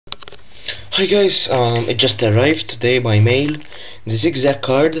Hi guys, it just arrived today by mail. The Zig Zag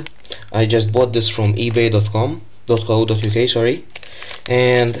card. I just bought this from ebay.co.uk, sorry.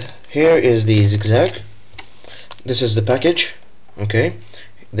 And here is the Zig Zag. This is the package. Okay.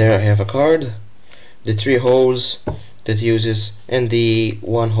 There I have a card, the 3 holes that uses, and the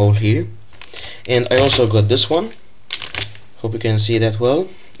 1 hole here. And I also got this one. Hope you can see that well.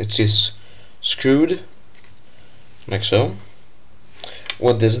 It is screwed like so.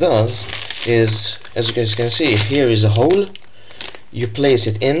 What this does is, as you guys can see, here is a hole. You place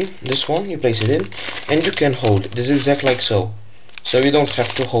it in this one, you place it in, and you can hold the Zig Zag like so. So you don't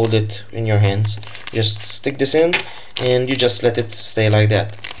have to hold it in your hands. Just stick this in and you just let it stay like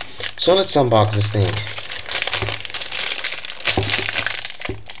that. So let's unbox this thing.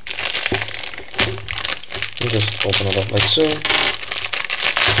 You just open it up like so.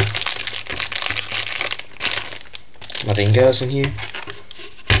 Nothing else in here.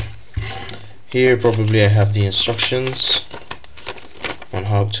 Here probably I have the instructions on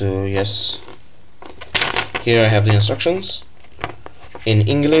how to, yes. Here I have the instructions in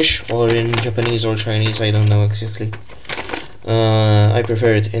English or in Japanese or Chinese, I don't know exactly. I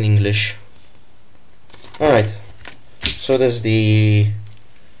prefer it in English. Alright, so that's the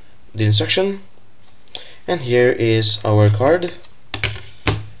instruction, and here is our card,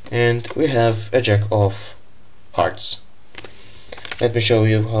 and we have a jack of hearts. Let me show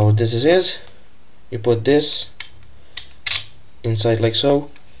you how this is. You put this inside like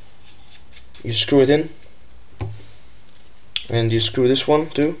so, you screw it in, and you screw this one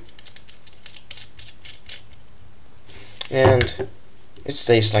too, and it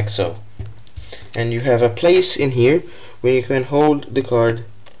stays like so. And you have a place in here where you can hold the card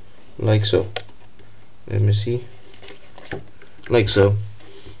like so. Let me see, like so.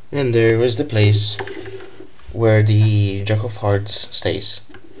 And there is the place where the jack of hearts stays.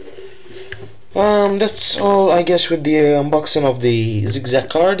 That's all, I guess, with the unboxing of the Zig Zag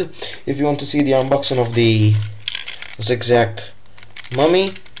card. If you want to see the unboxing of the Zig Zag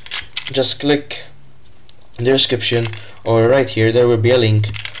mummy, just click in the description, or right here there will be a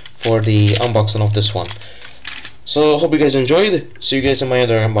link for the unboxing of this one. So hope you guys enjoyed. See you guys in my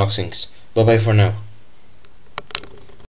other unboxings. Bye bye for now.